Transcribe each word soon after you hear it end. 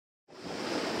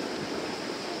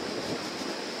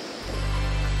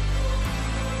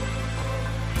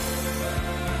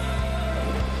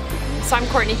So I'm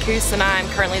Courtney Koos and I'm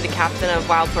currently the captain of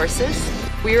Wild Horses.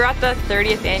 We were at the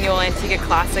 30th annual Antigua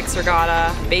Classics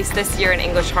Regatta, based this year in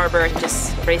English Harbor,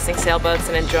 just racing sailboats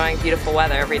and enjoying beautiful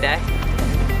weather every day.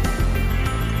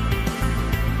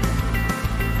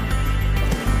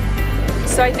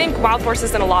 So I think Wild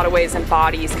Horses in a lot of ways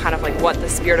embodies kind of like what the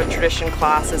Spirit of Tradition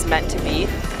class is meant to be.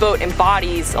 The boat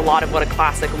embodies a lot of what a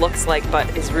classic looks like,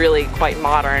 but is really quite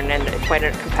modern and quite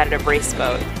a competitive race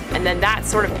boat. And then that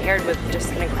sort of paired with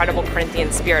just an incredible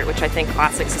Corinthian spirit, which I think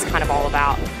classics is kind of all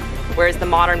about. Whereas the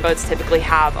modern boats typically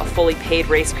have a fully paid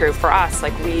race crew. For us,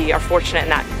 like, we are fortunate in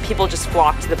that people just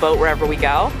flock to the boat wherever we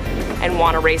go and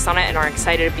want to race on it and are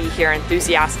excited to be here,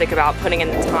 enthusiastic about putting in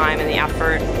the time and the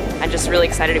effort, and just really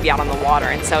excited to be out on the water.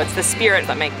 And so it's the spirit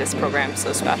that makes this program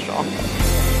so special.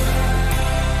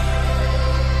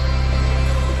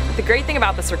 The great thing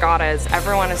about this regatta is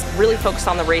everyone is really focused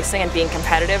on the racing and being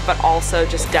competitive, but also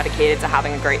just dedicated to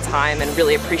having a great time and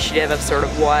really appreciative of sort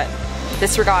of what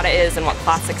this regatta is and what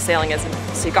classic sailing is.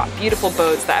 So you've got beautiful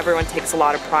boats that everyone takes a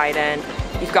lot of pride in.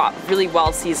 You've got really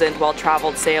well-seasoned,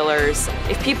 well-traveled sailors.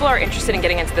 If people are interested in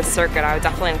getting into this circuit, I would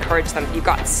definitely encourage them. You've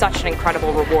got such an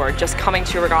incredible reward just coming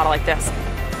to a regatta like this.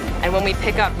 And when we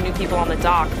pick up new people on the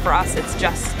dock, for us it's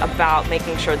just about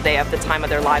making sure they have the time of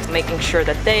their lives, making sure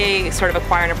that they sort of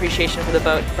acquire an appreciation for the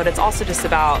boat, but it's also just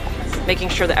about making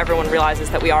sure that everyone realizes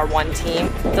that we are one team.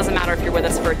 It doesn't matter if you're with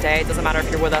us for a day, it doesn't matter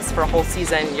if you're with us for a whole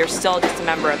season, you're still just a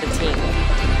member of the team.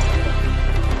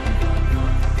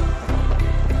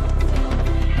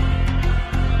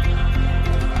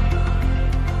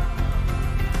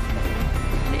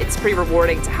 It's pretty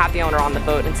rewarding to have the owner on the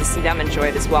boat and to see them enjoy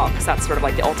it as well, because that's sort of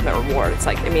like the ultimate reward. It's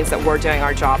like, it means that we're doing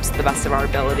our jobs to the best of our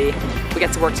ability. We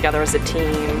get to work together as a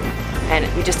team,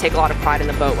 and we just take a lot of pride in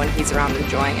the boat when he's around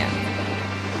enjoying it.